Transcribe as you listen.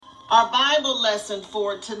Our Bible lesson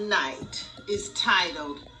for tonight is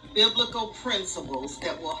titled Biblical Principles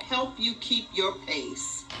That Will Help You Keep Your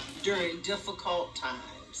Pace During Difficult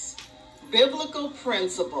Times. Biblical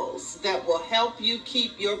principles that will help you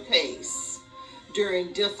keep your pace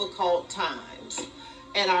during difficult times.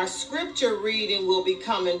 And our scripture reading will be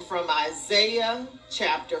coming from Isaiah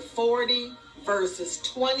chapter 40, verses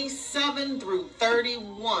 27 through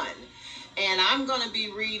 31. And I'm going to be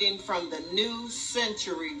reading from the New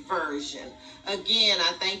Century Version. Again,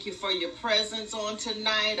 I thank you for your presence on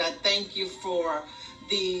tonight. I thank you for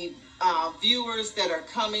the viewers that are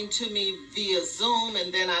coming to me via Zoom.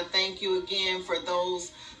 And then I thank you again for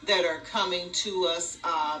those that are coming to us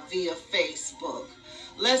via Facebook.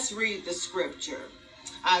 Let's read the scripture.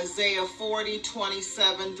 Isaiah 40,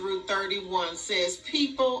 27 through 31 says,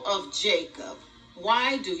 "People of Jacob,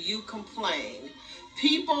 why do you complain?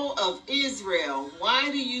 People of Israel, why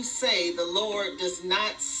do you say the Lord does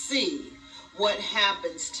not see what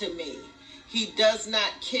happens to me? He does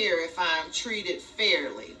not care if I am treated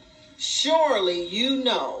fairly. Surely you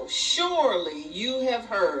know, surely you have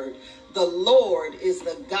heard, the Lord is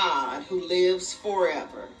the God who lives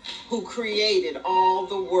forever, who created all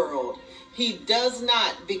the world. He does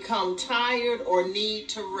not become tired or need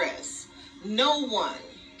to rest. No one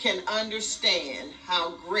can understand how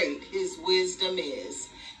great his wisdom is.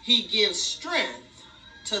 He gives strength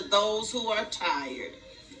to those who are tired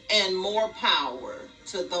and more power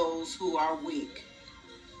to those who are weak.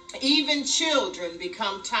 Even children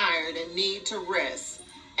become tired and need to rest,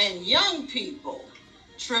 and young people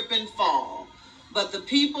trip and fall. But the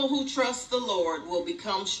people who trust the Lord will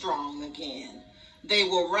become strong again. They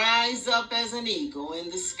will rise up as an eagle in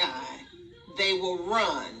the sky. They will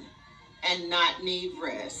run and not need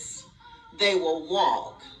rest. They will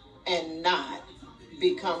walk and not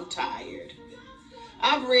become tired."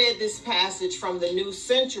 I've read this passage from the New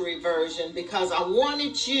Century Version because I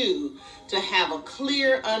wanted you to have a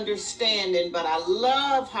clear understanding, but I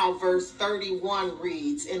love how verse 31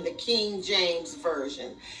 reads in the King James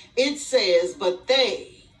Version. It says, "But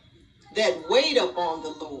they that wait upon the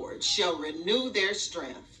Lord shall renew their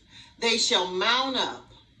strength. They shall mount up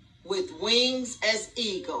with wings as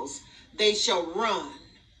eagles. They shall run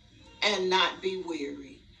and not be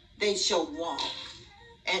weary. They shall walk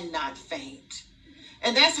and not faint."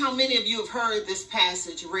 And that's how many of you have heard this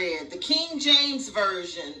passage read. The King James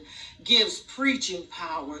Version gives preaching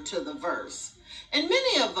power to the verse. And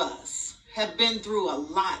many of us have been through a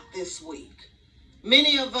lot this week.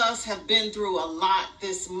 Many of us have been through a lot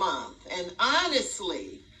this month. And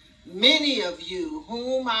honestly, many of you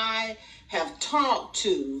whom I have talked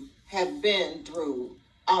to have been through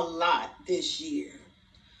a lot this year.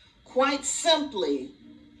 Quite simply,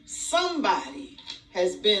 somebody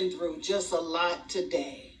has been through just a lot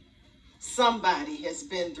today. Somebody has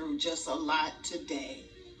been through just a lot today.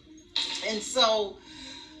 And so,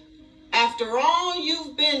 after all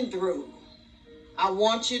you've been through, I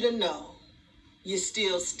want you to know you're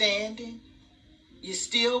still standing, you're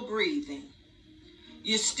still breathing,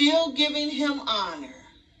 you're still giving him honor,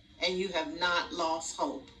 and you have not lost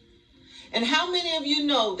hope. And how many of you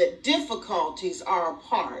know that difficulties are a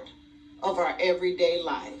part of our everyday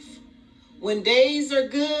life? When days are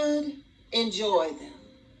good, enjoy them,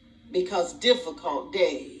 because difficult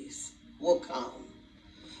days will come.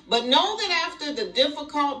 But know that after the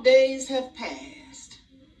difficult days have passed,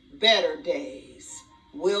 better days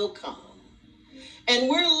will come. And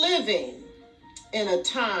we're living in a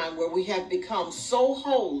time where we have become so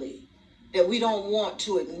holy that we don't want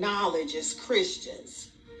to acknowledge as Christians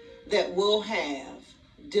that we'll have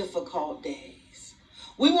difficult days.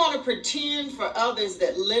 We want to pretend for others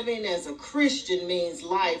that living as a Christian means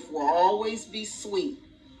life will always be sweet,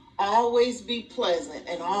 always be pleasant,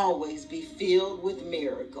 and always be filled with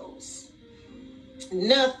miracles.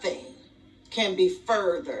 Nothing can be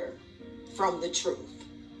further from the truth.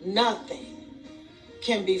 Nothing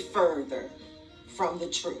can be further from the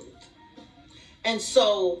truth. And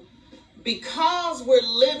so, because we're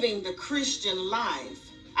living the Christian life,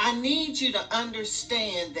 I need you to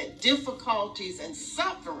understand that difficulties and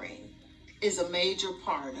suffering is a major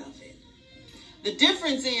part of it. The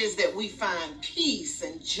difference is that we find peace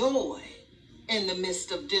and joy in the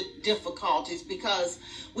midst of difficulties because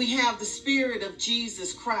we have the Spirit of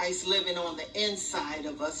Jesus Christ living on the inside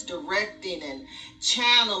of us, directing and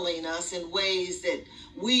channeling us in ways that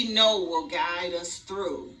we know will guide us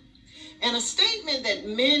through. And a statement that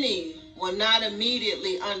many will not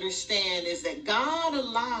immediately understand is that God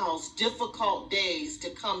allows difficult days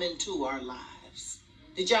to come into our lives.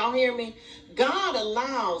 Did y'all hear me? God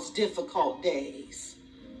allows difficult days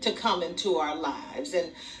to come into our lives.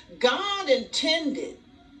 And God intended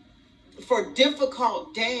for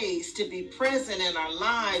difficult days to be present in our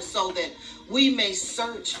lives so that we may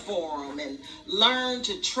search for him and learn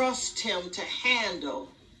to trust him to handle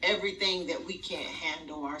everything that we can't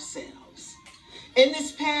handle ourselves. In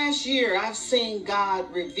this past year, I've seen God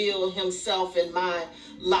reveal himself in my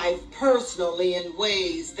life personally in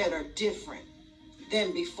ways that are different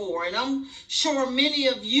than before. And I'm sure many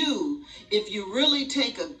of you, if you really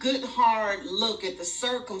take a good hard look at the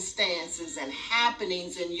circumstances and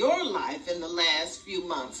happenings in your life in the last few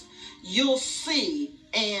months, you'll see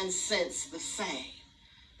and sense the same,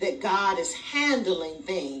 that God is handling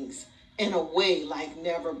things in a way like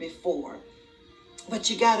never before. But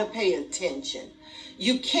you got to pay attention.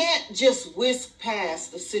 You can't just whisk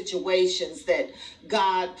past the situations that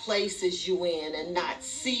God places you in and not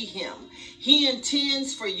see him. He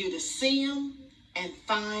intends for you to see him and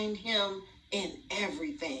find him in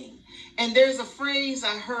everything. And there's a phrase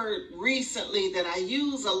I heard recently that I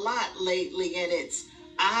use a lot lately, and it's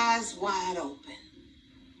eyes wide open.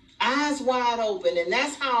 Eyes wide open. And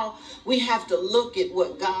that's how we have to look at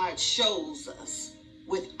what God shows us,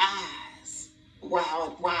 with eyes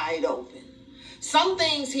wide open. Some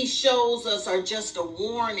things he shows us are just a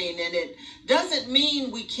warning, and it doesn't mean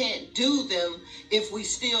we can't do them if we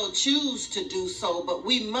still choose to do so, but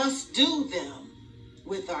we must do them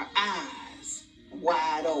with our eyes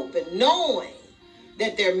wide open, knowing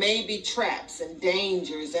that there may be traps and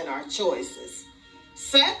dangers in our choices.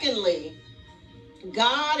 Secondly,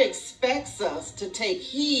 God expects us to take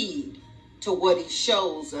heed to what he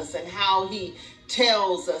shows us and how he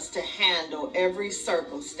tells us to handle every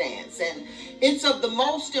circumstance. And it's of the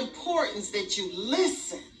most importance that you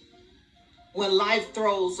listen when life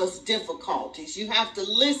throws us difficulties. You have to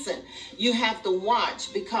listen. You have to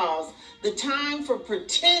watch, because the time for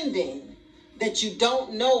pretending that you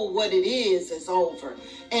don't know what it is over.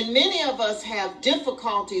 And many of us have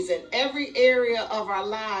difficulties in every area of our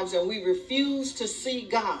lives, and we refuse to see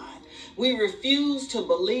God. We refuse to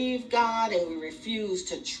believe God, and we refuse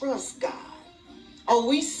to trust God. Oh,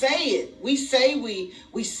 we say it. We say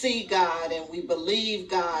we see God and we believe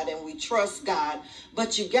God and we trust God.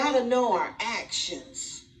 But you got to know our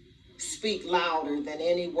actions speak louder than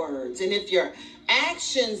any words. And if your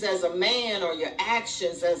actions as a man or your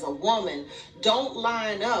actions as a woman don't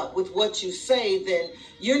line up with what you say, then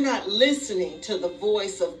you're not listening to the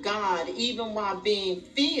voice of God, even while being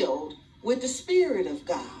filled with the Spirit of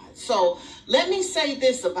God. So let me say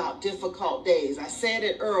this about difficult days. I said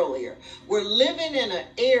it earlier. We're living in an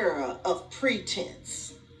era of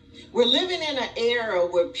pretense. We're living in an era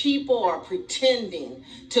where people are pretending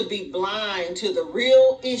to be blind to the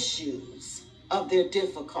real issues of their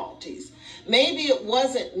difficulties. Maybe it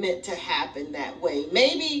wasn't meant to happen that way.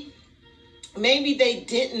 Maybe they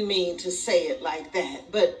didn't mean to say it like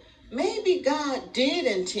that, but maybe God did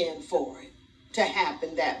intend for it to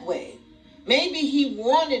happen that way. Maybe he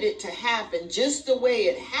wanted it to happen just the way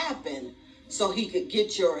it happened so he could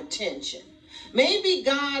get your attention. Maybe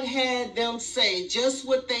God had them say just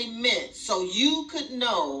what they meant so you could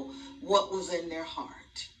know what was in their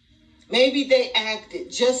heart. Maybe they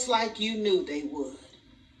acted just like you knew they would.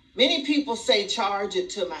 Many people say, charge it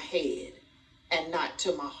to my head and not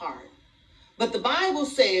to my heart. But the Bible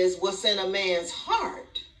says what's in a man's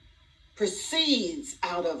heart proceeds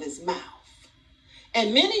out of his mouth.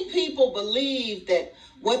 And many people believe that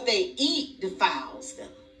what they eat defiles them.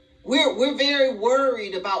 We're very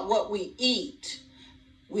worried about what we eat.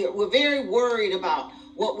 We're very worried about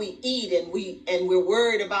what we eat, and we're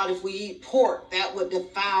worried about if we eat pork, that would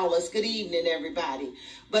defile us. Good evening, everybody.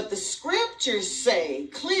 But the scriptures say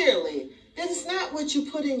clearly that it's not what you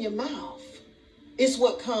put in your mouth. It's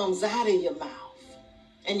what comes out of your mouth.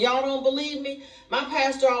 And y'all don't believe me? My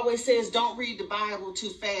pastor always says, don't read the Bible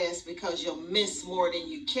too fast because you'll miss more than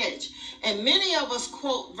you catch. And many of us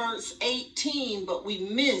quote verse 18, but we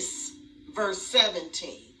miss verse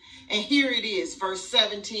 17. And here it is, verse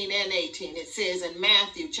 17 and 18. It says in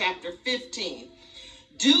Matthew chapter 15,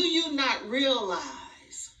 do you not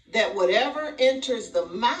realize that whatever enters the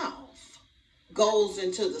mouth goes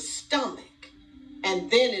into the stomach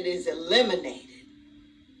and then it is eliminated?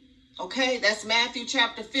 Okay, that's Matthew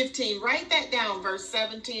chapter 15. Write that down, verse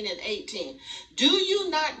 17 and 18. Do you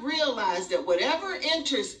not realize that whatever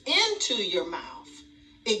enters into your mouth,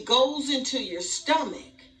 it goes into your stomach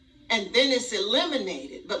and then it's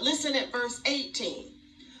eliminated? But listen at verse 18.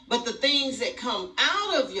 But the things that come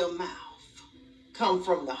out of your mouth come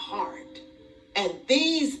from the heart, and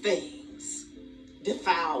these things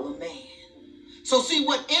defile a man. So see,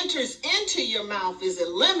 what enters into your mouth is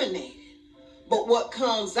eliminated. But what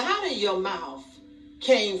comes out of your mouth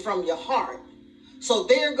came from your heart. So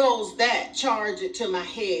there goes that. Charge it to my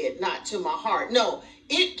head, not to my heart. No,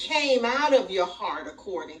 it came out of your heart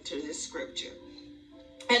according to this scripture.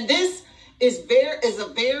 And this is a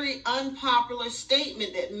very unpopular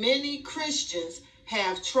statement that many Christians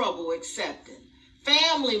have trouble accepting.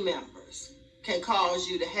 Family members can cause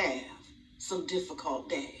you to have some difficult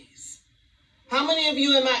days. How many of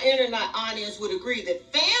you in my internet audience would agree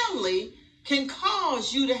that family can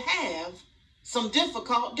cause you to have some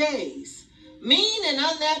difficult days? Mean and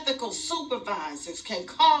unethical supervisors can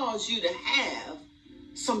cause you to have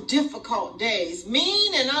some difficult days.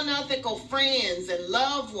 Mean and unethical friends and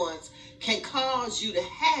loved ones can cause you to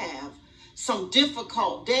have some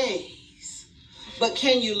difficult days. But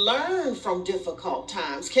can you learn from difficult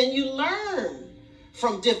times? Can you learn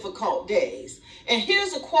from difficult days? And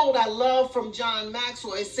here's a quote I love from John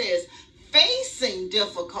Maxwell. It says, facing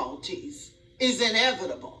difficulties is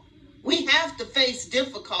inevitable. We have to face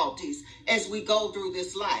difficulties as we go through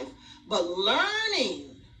this life, but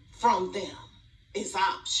learning from them is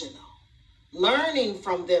optional. Learning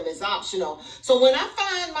from them is optional. So when I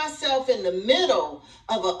find myself in the middle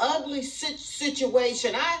of an ugly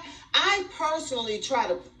situation, I personally try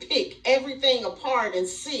to pick everything apart and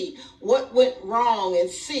see what went wrong and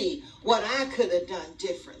see what I could have done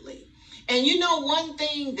differently. And you know, one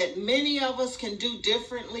thing that many of us can do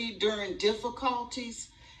differently during difficulties,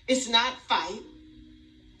 it's not fight.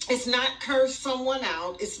 It's not curse someone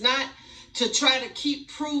out. It's not to try to keep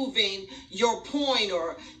proving your point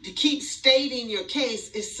or to keep stating your case.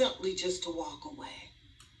 Is simply just to walk away.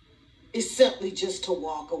 It's simply just to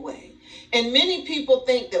walk away. And many people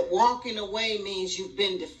think that walking away means you've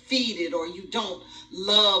been defeated or you don't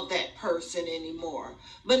love that person anymore.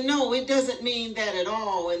 But no, it doesn't mean that at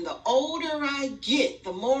all. And the older I get,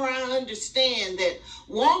 the more I understand that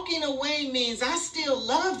walking away means I still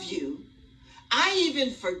love you. I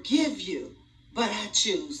even forgive you, but I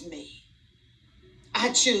choose me.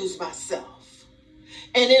 I choose myself.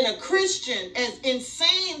 And in a Christian, in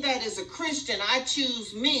saying that as a Christian, I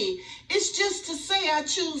choose me, it's just to say I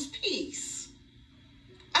choose peace.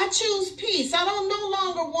 I choose peace. I don't no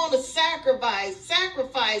longer want to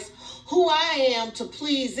sacrifice who I am to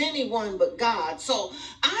please anyone but God. So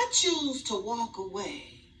I choose to walk away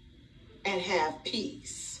and have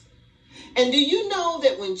peace. And do you know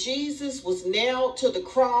that when Jesus was nailed to the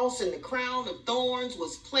cross and the crown of thorns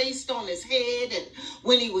was placed on his head, and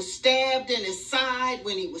when he was stabbed in his side,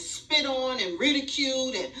 when he was spit on and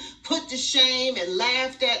ridiculed and put to shame and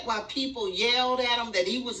laughed at while people yelled at him that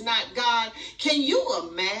he was not God, can you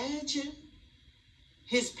imagine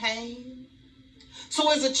his pain? So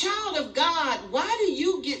as a child of God, why do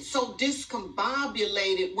you get so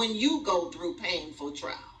discombobulated when you go through painful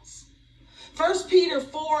trials? 1 Peter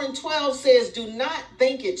 4:12 says, do not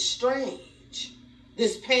think it strange,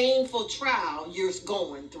 this painful trial you're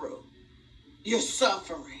going through. You're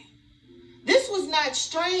suffering. This was not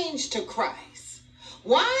strange to Christ.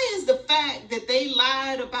 Why is the fact that they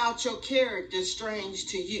lied about your character strange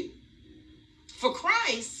to you? For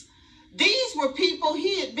Christ, these were people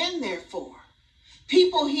he had been there for.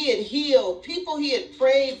 People he had healed, people he had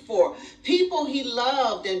prayed for, people he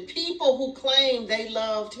loved, and people who claimed they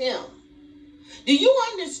loved him. Do you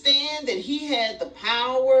understand that he had the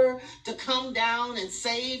power to come down and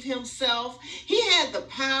save himself? He had the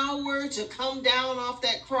power to come down off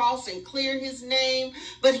that cross and clear his name,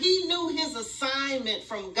 but he knew his assignment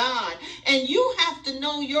from God. And you have to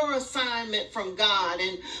know your assignment from God.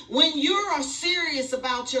 And when you are serious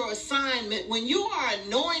about your assignment, when you are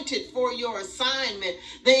anointed for your assignment,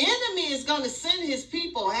 the enemy is going to send his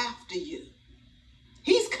people after you.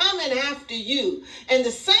 He's coming after you. And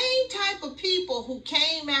the same type of people who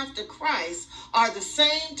came after Christ are the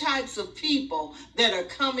same types of people that are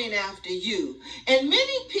coming after you. And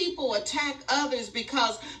many people attack others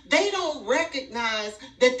because they don't recognize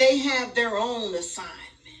that they have their own assignment.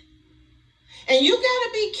 And you got to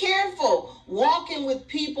be careful walking with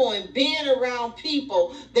people and being around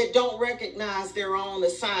people that don't recognize their own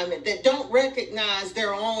assignment, that don't recognize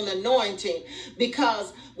their own anointing.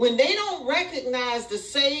 Because when they don't recognize the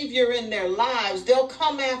Savior in their lives, they'll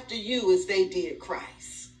come after you as they did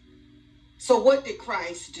Christ. So what did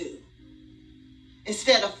Christ do?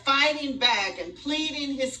 Instead of fighting back and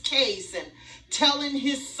pleading his case and telling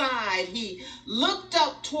his side, he looked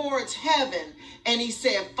up towards heaven and he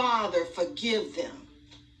said, Father, forgive them,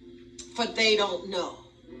 for they don't know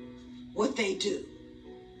what they do.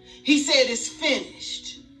 He said, it's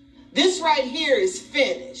finished. This right here is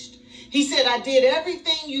finished. He said, I did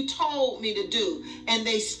everything you told me to do, and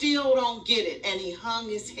they still don't get it. And he hung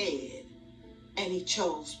his head and he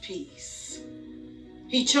chose peace.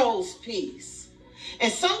 He chose peace.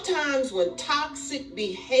 And sometimes when toxic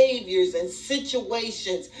behaviors and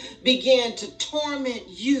situations begin to torment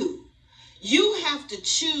you, you have to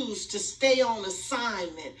choose to stay on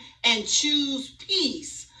assignment and choose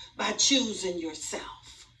peace by choosing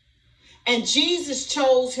yourself. And Jesus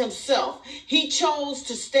chose himself. He chose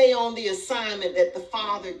to stay on the assignment that the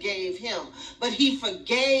Father gave him. But he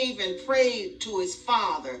forgave and prayed to his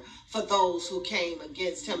Father for those who came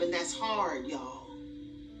against him. And that's hard, y'all.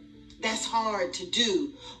 That's hard to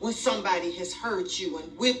do when somebody has hurt you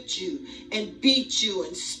and whipped you and beat you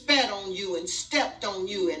and spat on you and stepped on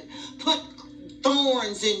you and put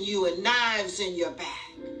thorns in you and knives in your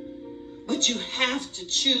back. But you have to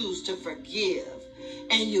choose to forgive,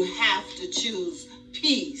 and you have to choose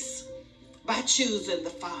peace by choosing the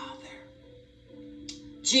Father.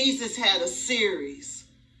 Jesus had a series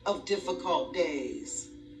of difficult days,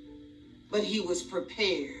 but he was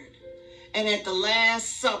prepared. And at the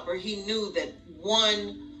Last Supper, he knew that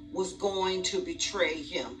one was going to betray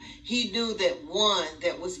him. He knew that one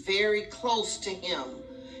that was very close to him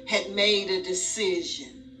had made a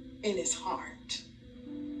decision in his heart.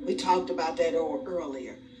 We talked about that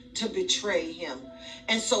earlier, to betray him.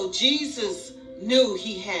 And so Jesus knew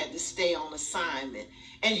he had to stay on assignment.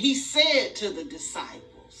 And he said to the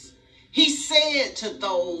disciples, he said to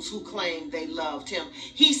those who claimed they loved him,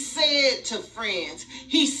 he said to friends,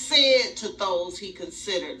 he said to those he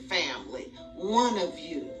considered family, one of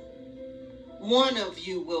you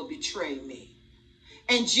will betray me.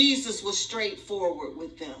 And Jesus was straightforward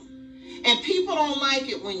with them. And people don't like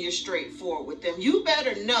it when you're straightforward with them. You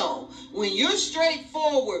better know when you're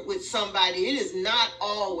straightforward with somebody, it is not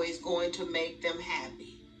always going to make them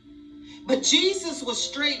happy. But Jesus was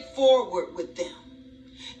straightforward with them.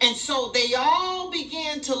 And so they all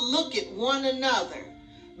began to look at one another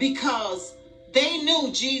because they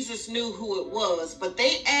knew Jesus knew who it was. But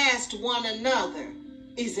they asked one another,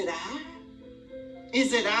 is it I?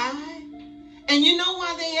 Is it I? And you know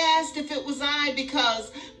why they asked if it was I?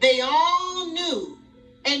 Because they all knew,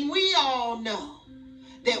 and we all know,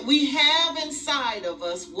 that we have inside of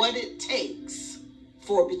us what it takes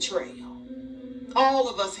for betrayal. All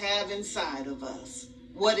of us have inside of us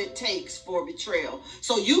what it takes for betrayal.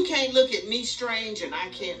 So you can't look at me strange, and I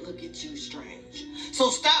can't look at you strange. So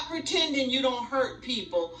stop pretending you don't hurt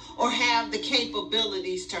people or have the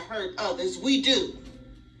capabilities to hurt others. We do.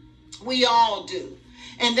 We all do.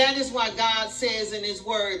 And that is why God says in his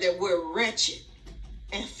word that we're wretched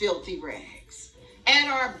and filthy rags. At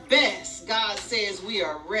our best, God says we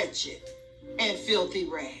are wretched and filthy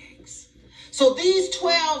rags. So these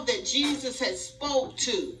 12 that Jesus had spoke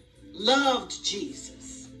to loved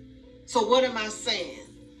Jesus. So what am I saying?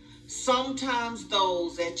 Sometimes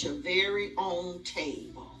those at your very own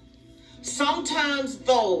table, sometimes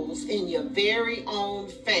those in your very own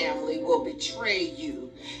family will betray you.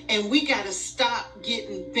 And we got to stop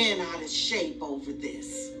getting bent out of shape over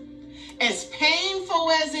this. As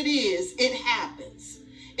painful as it is, it happens.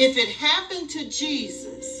 If it happened to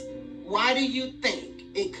Jesus, why do you think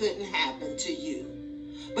it couldn't happen to you?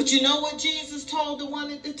 But you know what Jesus told the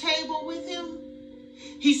one at the table with him?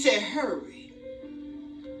 He said, hurry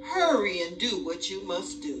and do what you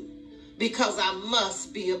must do, because I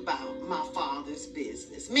must be about my Father's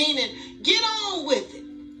business. Meaning, get on with it.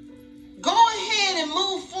 Go ahead and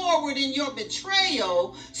move forward in your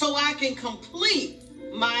betrayal so I can complete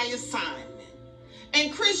my assignment.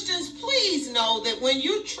 And Christians, please know that when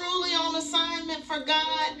you're truly on assignment for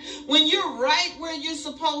God, when you're right where you're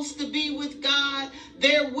supposed to be with God,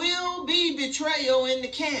 there will be betrayal in the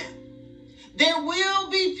camp. There will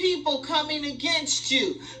be people coming against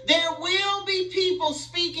you. There will be people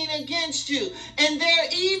speaking against you. And there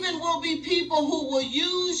even will be people who will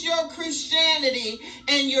use your Christianity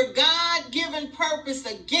and your God-given purpose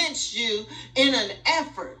against you in an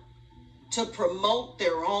effort to promote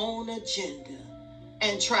their own agenda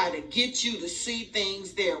and try to get you to see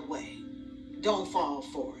things their way. Don't fall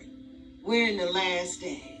for it. We're in the last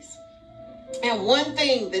days. And one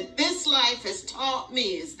thing that this life has taught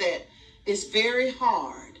me is that it's very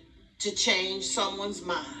hard to change someone's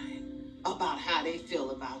mind about how they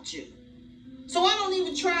feel about you. So I don't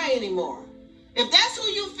even try anymore. If that's who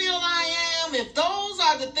you feel I am, if those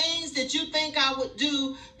are the things that you think I would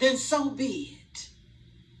do, then so be it.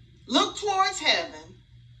 Look towards heaven,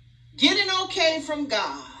 get an okay from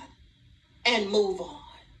God, and move on.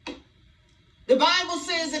 The Bible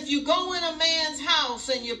says if you go in a man's house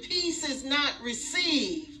and your peace is not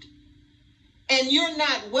received, and you're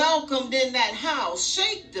not welcomed in that house,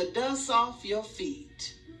 shake the dust off your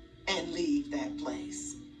feet and leave that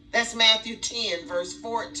place. That's Matthew 10, verse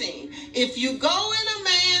 14. If you go in a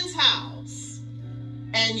man's house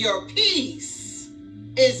and your peace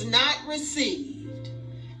is not received,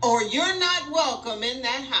 or you're not welcome in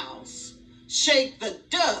that house, shake the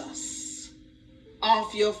dust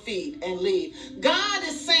off your feet and leave. God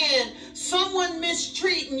is saying someone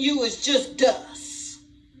mistreating you is just dust.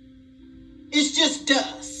 It's just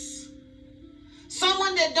dust.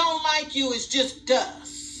 Someone that don't like you is just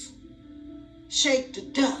dust. Shake the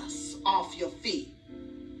dust off your feet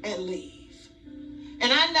and leave.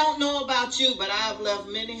 And I don't know about you, but I've left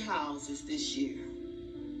many houses this year.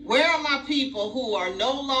 Where are my people who are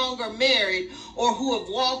no longer married or who have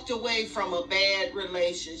walked away from a bad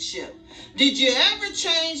relationship? Did you ever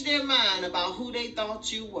change their mind about who they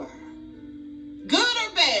thought you were? Good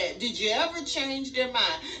or bad, did you ever change their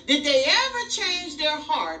mind? Did they ever change their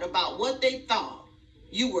heart about what they thought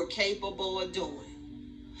you were capable of doing?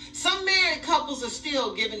 Some married couples are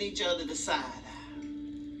still giving each other the side eye.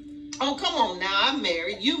 Oh, come on now, I'm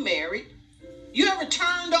married, you married. You ever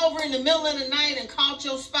turned over in the middle of the night and caught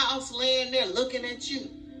your spouse laying there looking at you?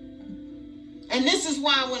 And this is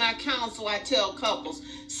why when I counsel, I tell couples,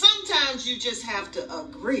 sometimes you just have to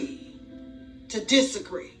agree to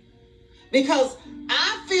disagree. Because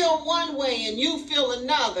I feel one way and you feel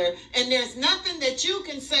another, and there's nothing that you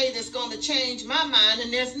can say that's going to change my mind,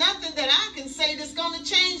 and there's nothing that I can say that's going to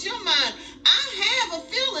change your mind. I have a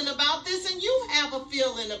feeling about this and you have a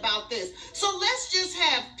feeling about this. So let's just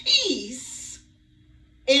have peace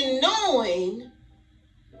in knowing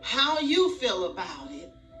how you feel about it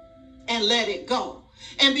and let it go.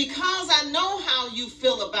 And because I know how you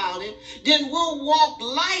feel about it, then we'll walk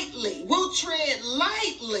lightly, we'll tread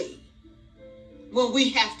lightly when we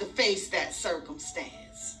have to face that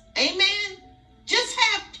circumstance. Amen? Just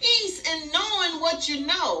have peace in knowing what you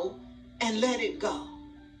know and let it go.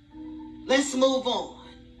 Let's move on.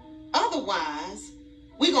 Otherwise,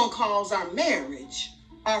 we're going to cause our marriage,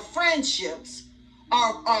 our friendships,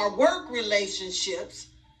 our work relationships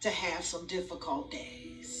to have some difficult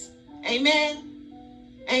days. Amen?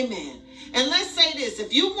 Amen. And let's say this,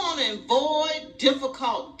 if you want to avoid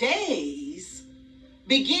difficult days,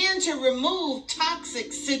 begin to remove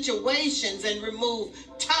toxic situations and remove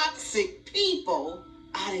toxic people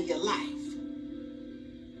out of your life.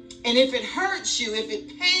 And if it hurts you, if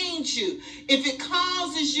it pains you, if it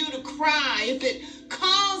causes you to cry, if it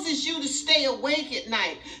causes you to stay awake at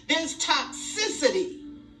night, there's toxicity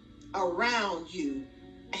around you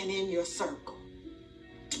and in your circle.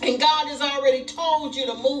 And God has already told you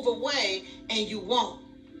to move away, and you won't.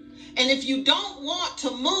 And if you don't want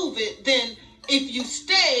to move it, then if you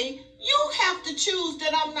stay, you have to choose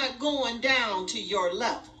that I'm not going down to your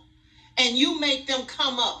level. And you make them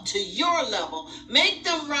come up to your level. Make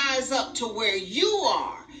them rise up to where you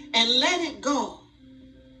are and let it go.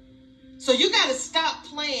 So you got to stop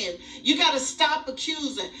playing. You got to stop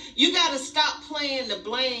accusing. You got to stop playing the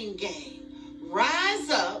blame game. Rise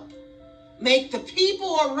up. Make the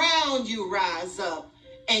people around you rise up.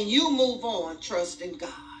 And you move on, trusting God.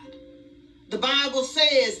 The Bible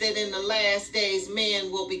says that in the last days,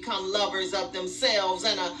 men will become lovers of themselves,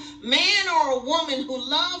 and a man or a woman who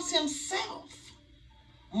loves himself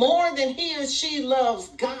more than he or she loves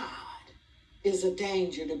God is a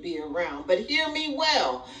danger to be around. But hear me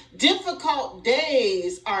well, difficult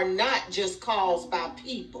days are not just caused by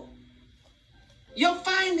people. Your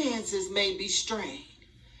finances may be strained.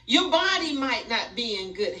 Your body might not be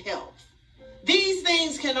in good health. These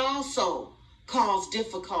things can also cause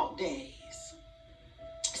difficult days.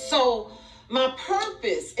 So my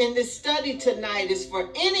purpose in this study tonight is for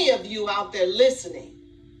any of you out there listening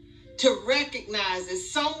to recognize that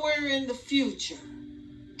somewhere in the future,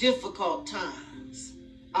 difficult times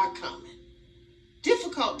are coming.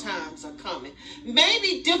 Difficult times are coming.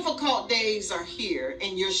 Maybe difficult days are here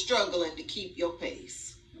and you're struggling to keep your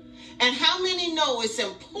pace. And how many know it's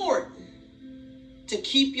important to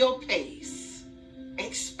keep your pace,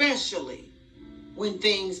 especially when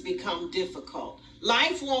things become difficult?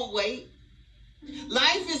 Life won't wait.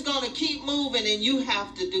 Life is going to keep moving, and you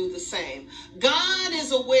have to do the same. God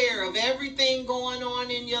is aware of everything going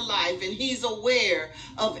on in your life, and he's aware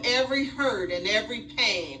of every hurt and every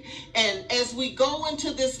pain. And as we go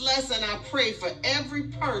into this lesson, I pray for every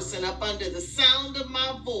person up under the sound of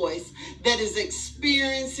my voice that is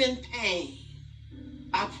experiencing pain.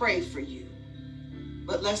 I pray for you.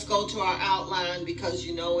 But let's go to our outline, because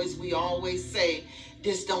you know, as we always say,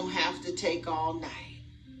 this don't have to take all night.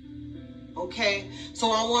 Okay, so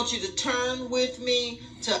I want you to turn with me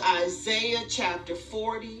to Isaiah chapter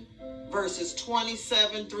 40, verses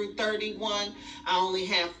 27 through 31. I only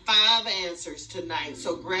have 5 answers tonight,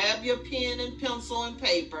 so grab your pen and pencil and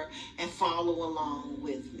paper and follow along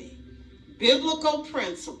with me. Biblical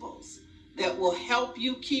principles that will help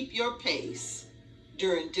you keep your pace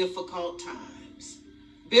during difficult times.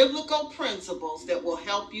 Biblical principles that will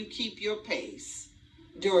help you keep your pace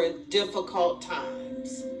during difficult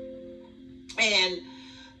times. And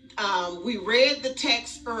we read the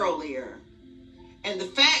text earlier, and the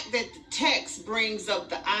fact that the text brings up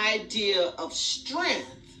the idea of strength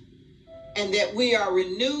and that we are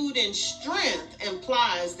renewed in strength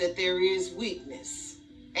implies that there is weakness.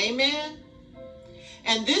 Amen?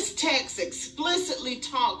 And this text explicitly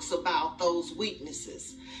talks about those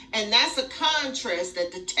weaknesses. And that's a contrast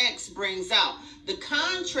that the text brings out. The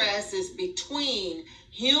contrast is between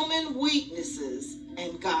human weaknesses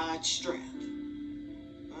and God's strength.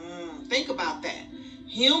 Think about that.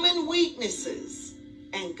 Human weaknesses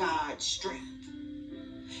and God's strength.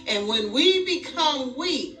 And when we become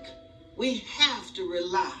weak, we have to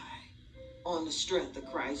rely on the strength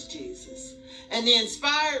of Christ Jesus. And the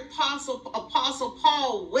inspired Apostle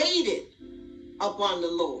Paul waited upon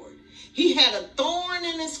the Lord. He had a thorn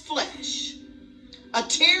in his flesh, a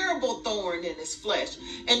terrible thorn in his flesh.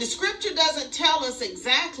 And the scripture doesn't tell us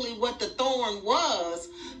exactly what the thorn was,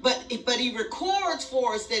 but he records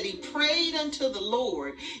for us that he prayed unto the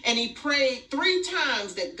Lord, and he prayed 3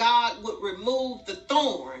 times that God would remove the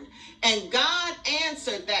thorn. And God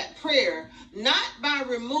answered that prayer not by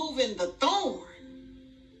removing the thorn,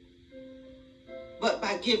 but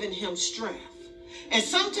by giving him strength. And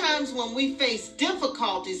sometimes when we face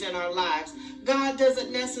difficulties in our lives, God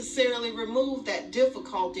doesn't necessarily remove that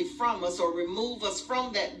difficulty from us or remove us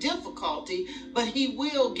from that difficulty, but he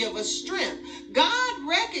will give us strength. God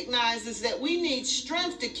recognizes that we need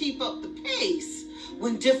strength to keep up the pace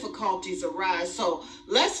when difficulties arise. So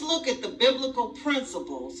let's look at the biblical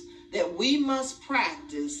principles that we must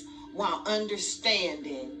practice while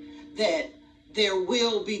understanding that there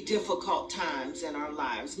will be difficult times in our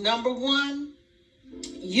lives. Number 1,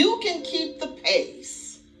 you can keep the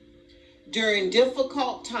pace during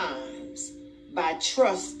difficult times by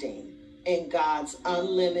trusting in God's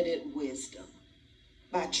unlimited wisdom.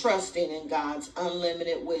 By trusting in God's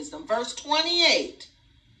unlimited wisdom. Verse 28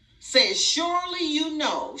 says, surely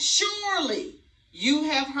you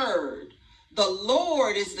have heard, the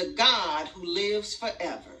Lord is the God who lives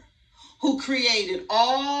forever, who created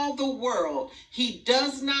all the world. He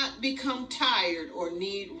does not become tired or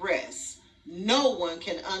need rest. No one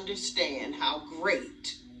can understand how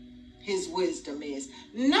great his wisdom is.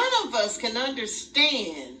 None of us can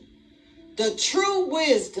understand the true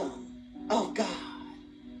wisdom of God.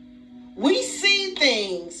 We see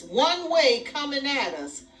things one way coming at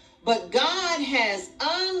us, but God has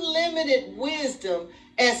unlimited wisdom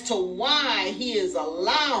as to why he is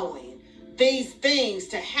allowing these things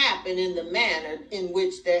to happen in the manner in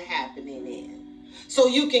which they're happening in. So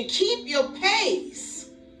you can keep your pace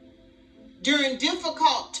during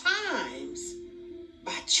difficult times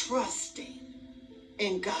by trusting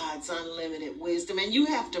in God's unlimited wisdom. And you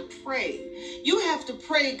have to pray. You have to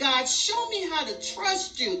pray, God, show me how to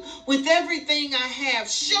trust you with everything I have.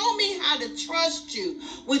 Show me how to trust you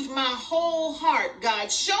with my whole heart,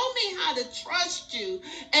 God. Show me how to trust you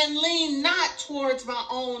and lean not towards my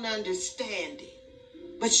own understanding,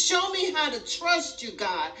 but show me how to trust you,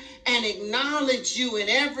 God, and acknowledge you in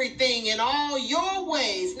everything, in all your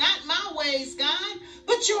ways. Not my ways, God,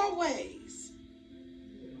 but your ways.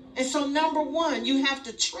 And so, number 1, you have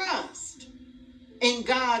to trust in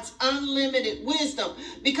God's unlimited wisdom,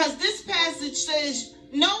 because this passage says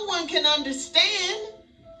no one can understand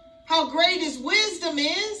how great his wisdom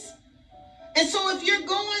is. And so if you're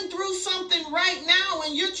going through something right now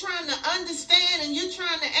and you're trying to understand and you're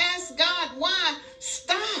trying to ask God why,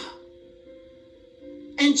 stop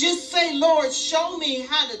and just say, Lord, show me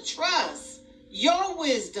how to trust your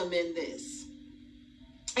wisdom in this.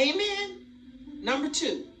 Amen. Number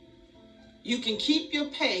 2, you can keep your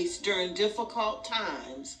pace during difficult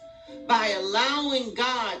times by allowing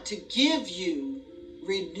God to give you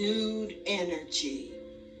renewed energy.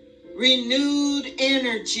 Renewed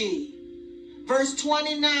energy. Verse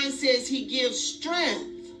 29 says he gives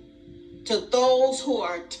strength to those who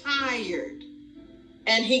are tired,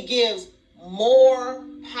 and he gives more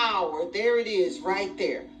power. There it is right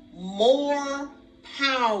there. More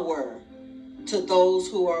power to those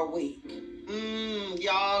who are weak.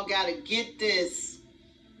 Y'all got to get this.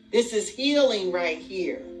 This is healing right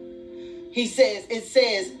here. It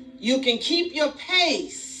says, you can keep your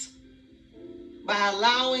pace by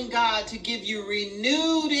allowing God to give you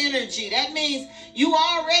renewed energy. That means you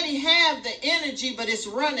already have the energy, but it's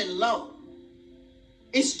running low.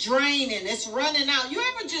 It's draining. It's running out. You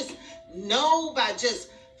ever just know by just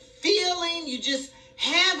feeling, you just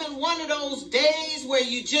having one of those days where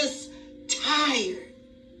you just tired?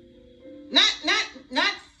 Not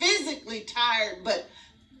physically tired, but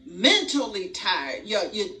mentally tired.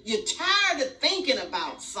 You're tired of thinking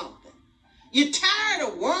about something. You're tired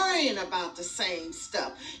of worrying about the same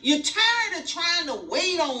stuff. You're tired of trying to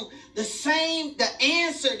wait on the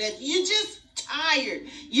answer that you're just tired.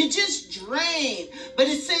 You're just drained. But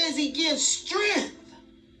it says he gives strength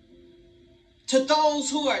to those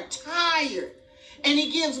who are tired. And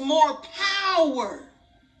he gives more power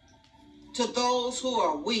to those who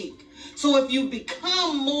are weak. So if you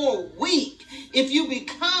become more weak, if you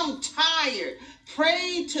become tired,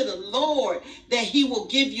 pray to the Lord that he will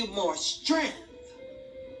give you more strength.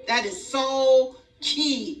 That is so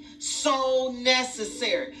key, so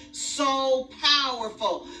necessary, so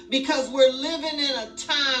powerful, because we're living in a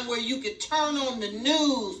time where you could turn on the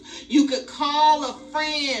news, you could call a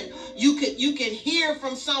friend, you could hear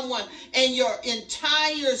from someone, and your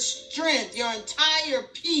entire strength, your entire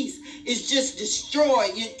peace is just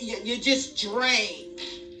destroyed. You're just drained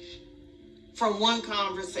from one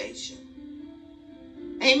conversation.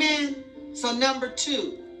 Amen. So number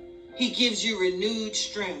 2, he gives you renewed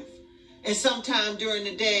strength. And sometime during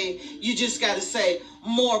the day, you just got to say,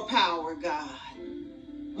 more power, God.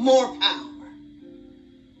 More power.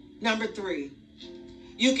 Number 3,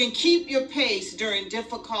 you can keep your pace during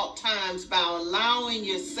difficult times by allowing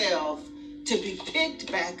yourself to be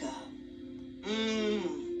picked back up.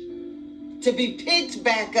 To be picked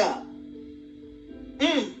back up.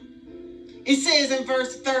 It says in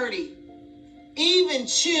verse 30, even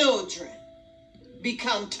children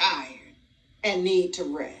become tired and need to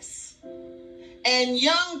rest. And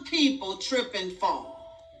young people trip and fall.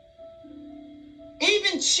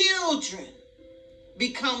 Even children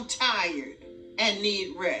become tired and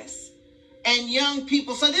need rest. And young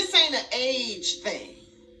people, so this ain't an age thing.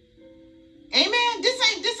 Amen. This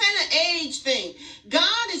ain't an age thing.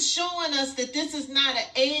 God is showing us that this is not an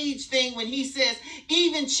age thing when he says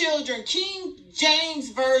even children. King James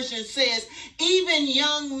Version says even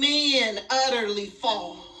young men utterly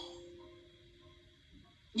fall.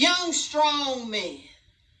 Young strong men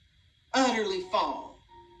utterly fall.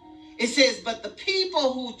 It says, but the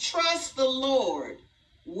people who trust the Lord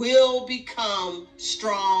will become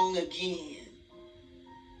strong again.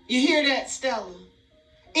 You hear that, Stella?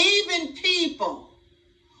 Even people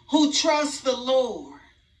who trust the Lord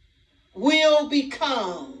will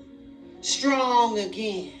become strong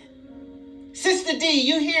again. Sister D,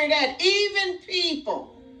 you hear that? Even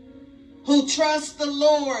people who trust the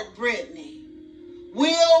Lord, Brittany,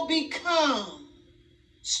 will become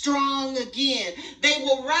strong again. They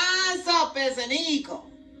will rise up as an eagle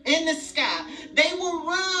in the sky. They will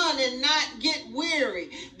run and not get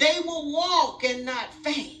weary. They will walk and not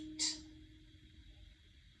faint.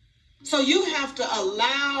 So you have to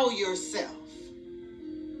allow yourself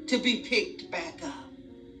to be picked back up.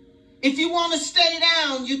 If you want to stay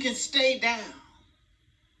down, you can stay down.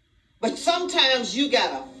 But sometimes you got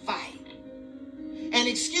to fight. And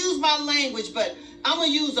excuse my language, but I'm going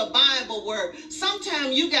to use a Bible word.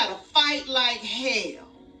 Sometimes you got to fight like hell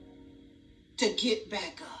to get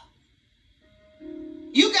back up.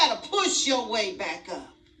 You got to push your way back up.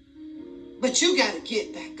 But you got to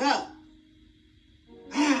get back up.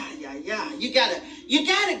 You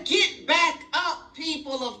gotta get back up,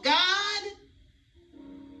 people of God.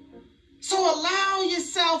 So allow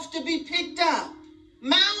yourself to be picked up.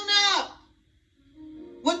 Mount up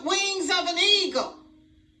with wings of an eagle.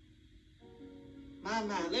 My,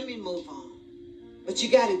 let me move on. But you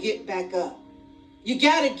gotta get back up. You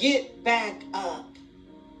gotta get back up.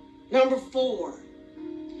 Number 4,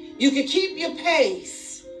 you can keep your pace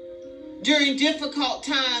during difficult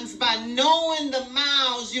times by knowing the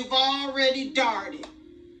miles you've already darted.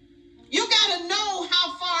 You got to know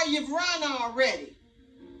how far you've run already.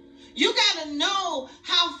 You got to know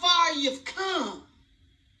how far you've come.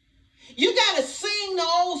 You got to sing the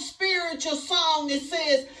old spiritual song that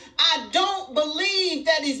says, I don't believe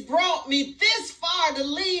that he's brought me this far to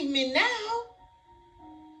leave me now.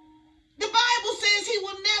 The Bible says he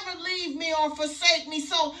will never leave me or forsake me,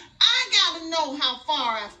 so I got to know how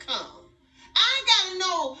far I've come. I got to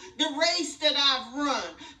know the race that I've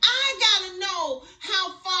run. I got to know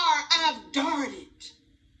how far I've darted.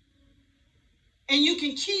 And you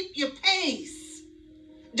can keep your pace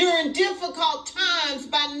during difficult times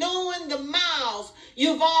by knowing the miles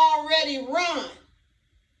you've already run.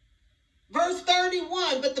 Verse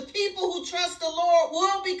 31, but the people who trust the Lord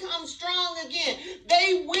will become strong again.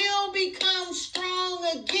 They will become strong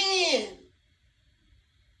again.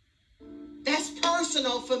 That's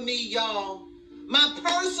personal for me, y'all. My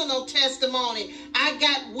personal testimony, I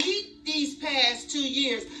got weak these past 2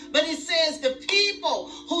 years, but it says the people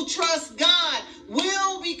who trust God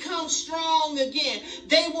will become strong again.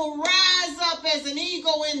 They will rise up as an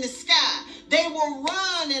eagle in the sky. They will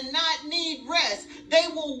run and not need rest. They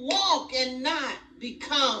will walk and not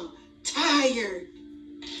become tired.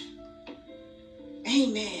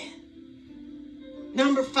 Amen.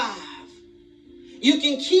 Number 5. You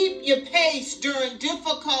can keep your pace during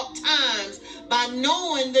difficult times by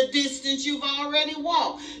knowing the distance you've already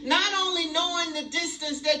walked. Not only knowing the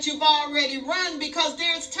distance that you've already run, because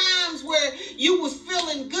there's times where you was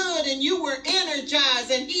feeling good and you were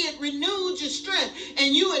energized and he had renewed your strength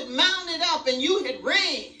and you had mounted up and you had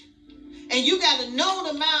ran. And you got to know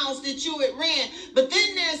the miles that you had ran. But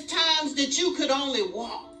then there's times that you could only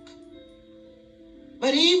walk.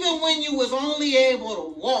 But even when you was only able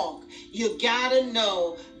to walk, you gotta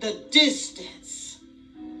know the distance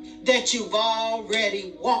that you've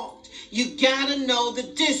already walked. You gotta know the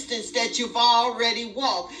distance that you've already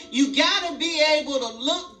walked. You gotta be able to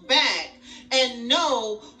look back and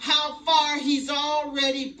know how far he's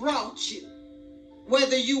already brought you.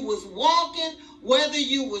 Whether you was walking, whether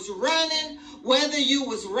you was running, whether you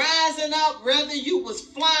was rising up, whether you was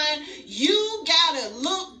flying, you gotta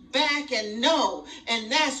look back and know,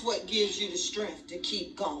 and that's what gives you the strength to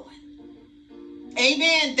keep going.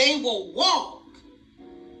 Amen. They will walk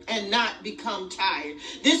and not become tired.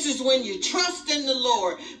 This is when you trust in the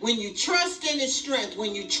Lord, when you trust in his strength,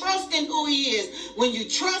 when you trust in who he is, when you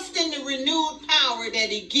trust in the renewed power that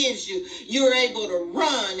he gives you, you're able to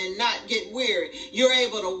run and not get weary. You're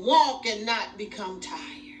able to walk and not become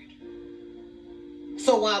tired.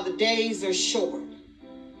 So while the days are short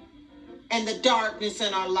and the darkness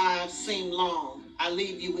in our lives seem long, I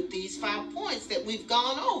leave you with these 5 points that we've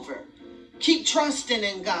gone over. Keep trusting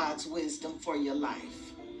in God's wisdom for your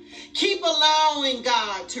life. Keep allowing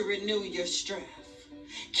God to renew your strength.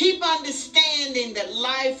 Keep understanding that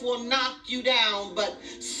life will knock you down, but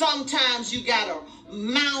sometimes you got to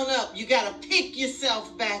mount up. You got to pick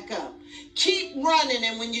yourself back up. Keep running,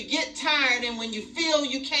 and when you get tired and when you feel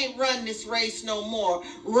you can't run this race no more,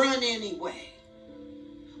 run anyway.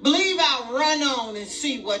 Believe I'll run on and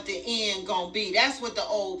see what the end gonna be. That's what the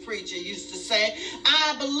old preacher used to say.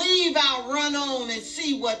 I believe I'll run on and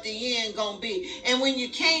see what the end gonna be. And when you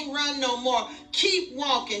can't run no more, keep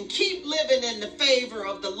walking, keep living in the favor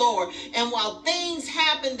of the Lord. And while things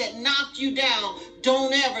happen that knock you down,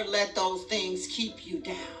 don't ever let those things keep you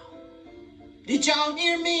down. Did y'all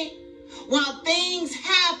hear me? While things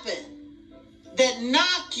happen that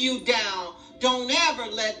knock you down, don't ever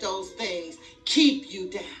let those things keep you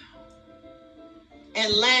down.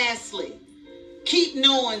 And lastly, keep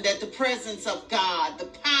knowing that the presence of God, the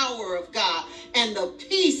power of God, and the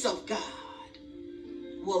peace of God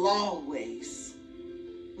will always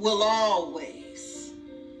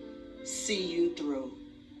see you through.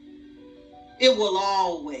 It will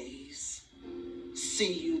always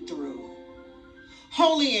see you through.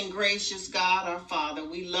 Holy and gracious God, our Father,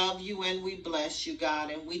 we love you and we bless you, God,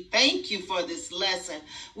 and we thank you for this lesson.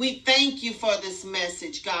 We thank you for this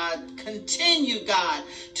message, God. Continue, God,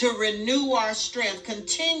 to renew our strength.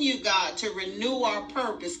 Continue, God, to renew our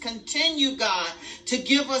purpose. Continue, God, to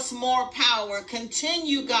give us more power.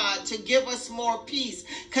 Continue, God, to give us more peace.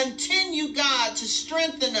 Continue, God, to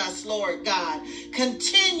strengthen us, Lord God.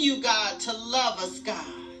 Continue, God, to love us, God.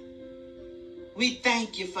 We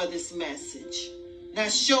thank you for this message. Now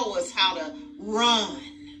show us how to run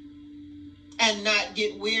and not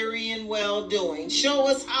get weary in well-doing. Show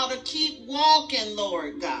us how to keep walking,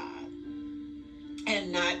 Lord God,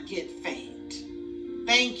 and not get faint.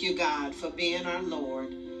 Thank you, God, for being our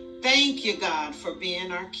Lord. Thank you, God, for being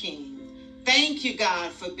our King. Thank you,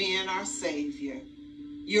 God, for being our Savior.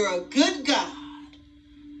 You're a good God,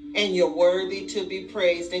 and you're worthy to be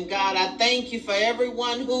praised. And God, I thank you for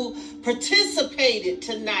everyone who participated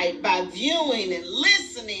tonight by viewing and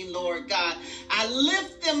listening, Lord God. I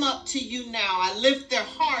lift them up to you now. I lift their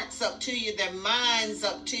hearts up to you, their minds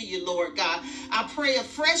up to you, Lord God. I pray a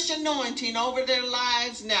fresh anointing over their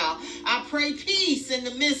lives now. I pray peace in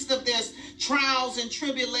the midst of their trials and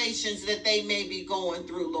tribulations that they may be going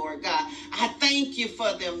through, Lord God. I thank you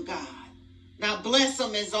for them, God. Now bless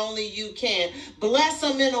them as only you can. Bless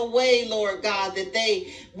them in a way, Lord God, that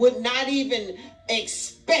they would not even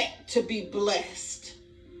expect to be blessed.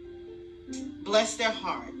 Bless their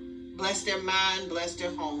heart. Bless their mind. Bless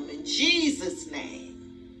their home. In Jesus'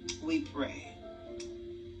 name, we pray.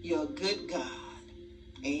 You're a good God.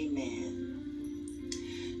 Amen.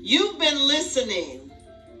 You've been listening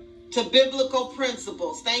to Biblical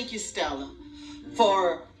Principles. Thank you, Stella,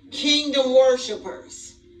 for kingdom worshipers.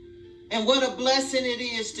 And what a blessing it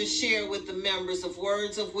is to share with the members of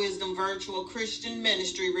Words of Wisdom Virtual Christian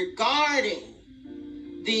Ministry regarding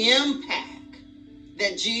the impact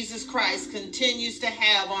that Jesus Christ continues to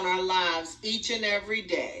have on our lives each and every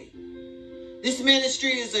day. This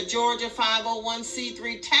ministry is a Georgia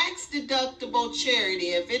 501c3 tax-deductible charity.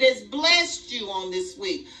 If it has blessed you on this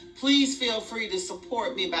week, please feel free to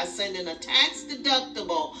support me by sending a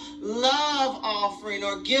tax-deductible love offering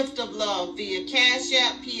or gift of love via Cash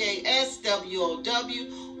App, PASWOW,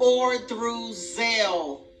 or through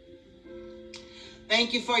Zelle.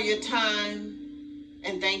 Thank you for your time,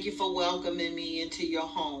 and thank you for welcoming me into your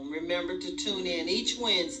home. Remember to tune in each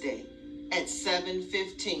Wednesday at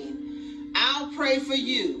 7:15. I'll pray for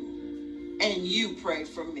you, and you pray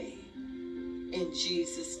for me. In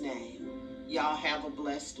Jesus' name, y'all have a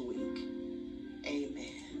blessed week.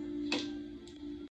 Amen.